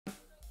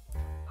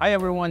Hi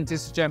everyone,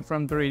 this is Jen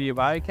from 3D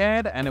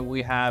BioCAD, and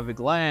we have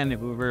Glen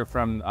Huber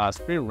from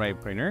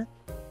SprintRay's printer.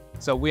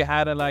 So we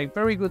had a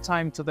very good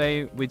time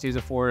today, which is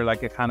for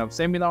a kind of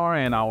seminar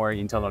and our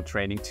internal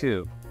training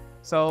too.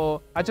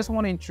 So I just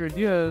want to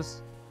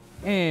introduce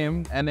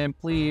him, and then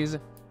please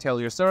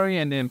tell your story,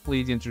 and then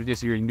please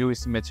introduce your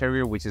newest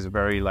material, which is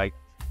very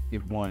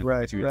if one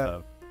right.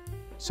 love.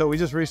 So we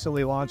just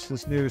recently launched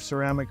this new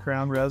ceramic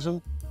crown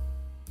resin,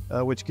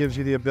 which gives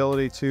you the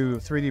ability to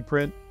 3D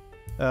print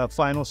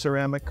final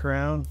ceramic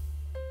crown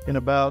in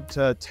about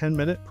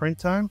 10-minute print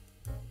time.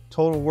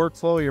 Total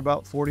workflow, you're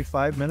about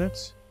 45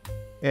 minutes.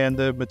 And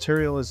the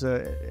material is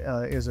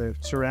a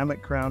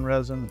ceramic crown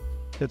resin.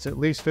 It's at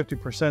least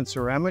 50%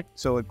 ceramic,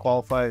 so it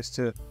qualifies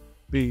to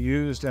be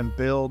used and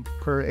billed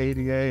per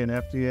ADA and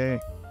FDA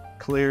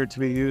cleared to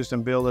be used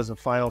and billed as a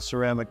final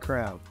ceramic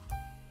crown.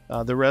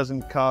 The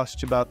resin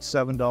costs about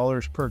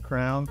 $7 per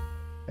crown,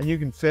 and you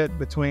can fit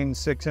between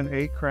 6 and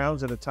 8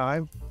 crowns at a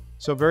time.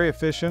 So very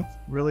efficient,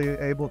 really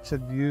able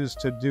to use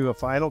to do a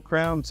final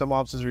crown. Some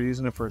offices are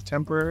using it for a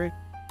temporary,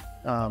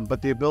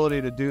 but the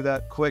ability to do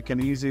that quick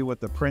and easy with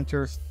the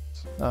printer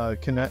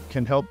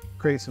can help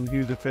create some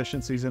huge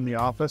efficiencies in the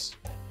office.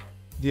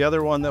 The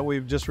other one that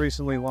we've just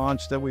recently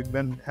launched that we've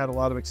had a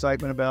lot of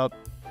excitement about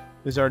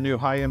is our new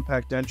High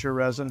Impact Denture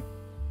resin,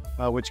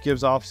 which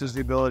gives offices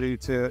the ability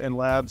and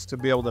labs to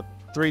be able to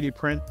 3D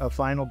print a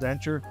final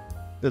denture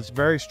that's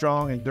very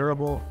strong and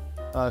durable,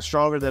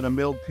 stronger than a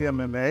milled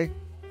PMMA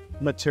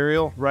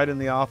material right in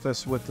the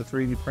office with the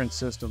 3D print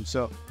system.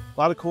 So a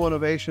lot of cool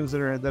innovations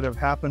that have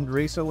happened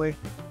recently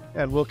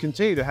and will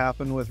continue to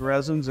happen with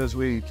resins as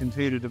we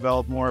continue to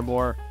develop more and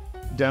more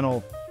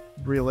dental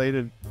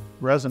related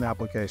resin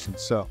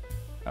applications. So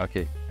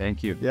okay,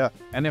 thank you. Yeah.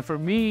 And then for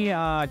me,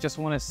 I just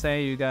want to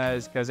say, you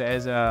guys, because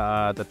as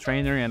the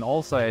trainer and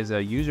also as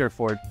a user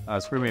for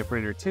SprintRay's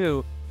printer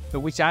too,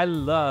 which I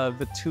love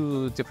the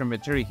two different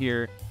material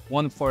here.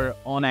 One for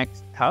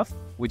OnX Tough,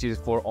 which is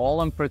for all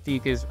on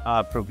prosthesis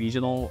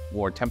provisional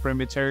or temporary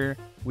material,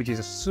 which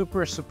is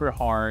super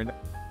hard.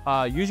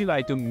 Usually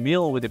I do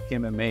mill with the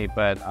PMMA,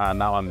 but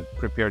now I'm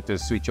prepared to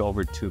switch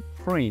over to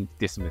print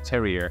this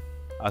material.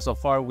 So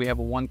far we have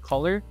one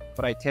color,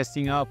 but I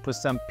testing out, put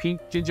some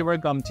pink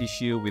gingerbread gum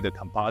tissue with a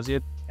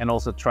composite, and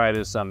also try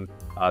to some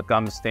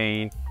gum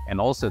stain and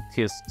also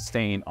teeth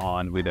stain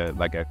on with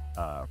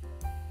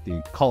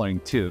the coloring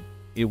too.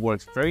 It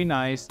works very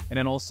nice. And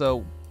then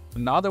also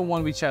another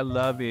one which I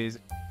love is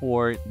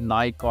for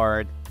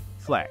Nightguard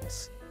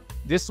Flex.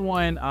 This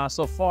one,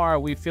 so far,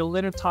 we feel a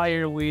little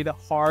tired with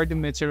hard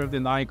material of the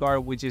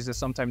Nightguard, which is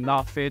sometimes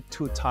not fit,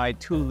 too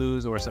tight, too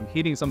loose, or some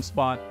hitting some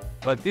spot.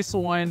 But this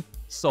one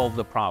solved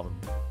the problem.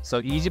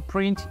 So easy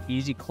print,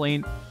 easy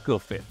clean,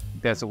 good fit.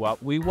 That's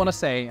what we want to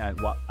say and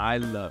what I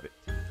love it.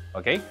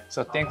 Okay,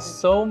 so thanks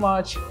so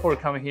much for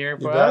coming here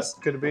for us.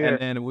 Good to be here. And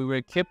then we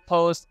will keep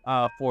post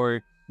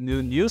for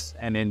new news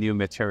and then new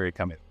material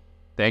coming.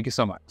 Thank you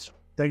so much.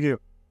 Thank you.